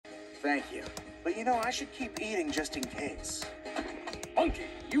thank you. But you know, I should keep eating just in case. Monkey,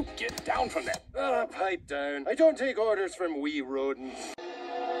 you get down from that. Pipe down. I don't take orders from wee rodents.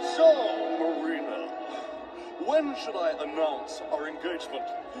 So, Marina, when should I announce our engagement?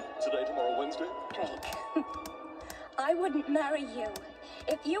 Today, tomorrow, Wednesday? Drake, I wouldn't marry you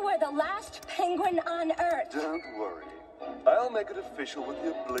if you were the last penguin on Earth. Don't worry. I'll make it official with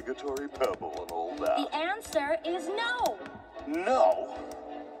the obligatory Pebble and all that. The answer is no. No?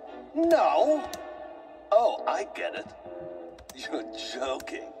 No? Oh, I get it. You're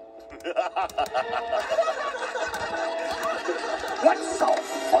joking. What's so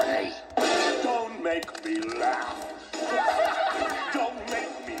funny? Don't make me laugh. Don't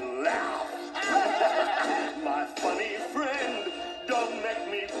make me laugh. My funny friend, don't make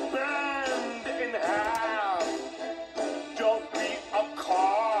me bend in half. Don't be a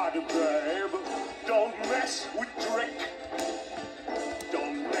card, babe. Don't mess with Drake.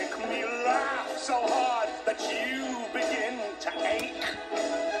 Don't make me laugh so hard that you begin to ache.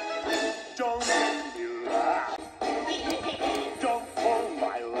 Don't make me laugh. Don't pull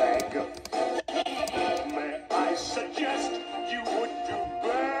my leg. May I suggest you would do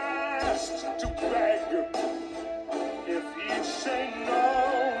best to beg? If you say no,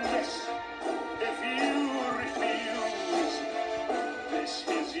 miss, if you refuse, this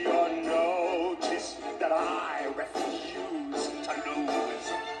is your notice that I refuse to lose.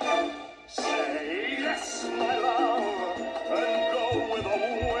 Say yes, my love, and go with a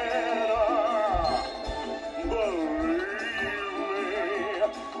winner. Believe me,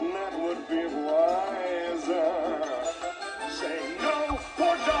 that would be wiser. Say no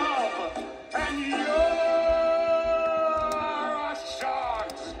for dumb, and you're a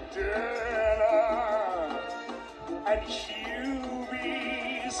shark's dinner. And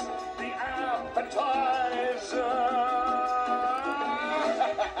Hubie's the appetizer.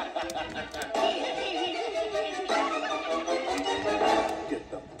 Get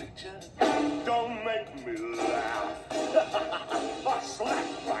the picture? Don't make me laugh. Or slap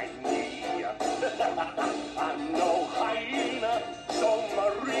my knee. I'm no hyena, so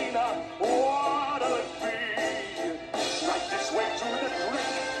Marina, what'll it be? Right this way to the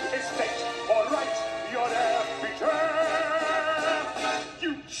Drake estate. All right, you're there, Petra.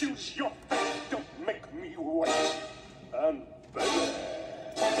 You choose your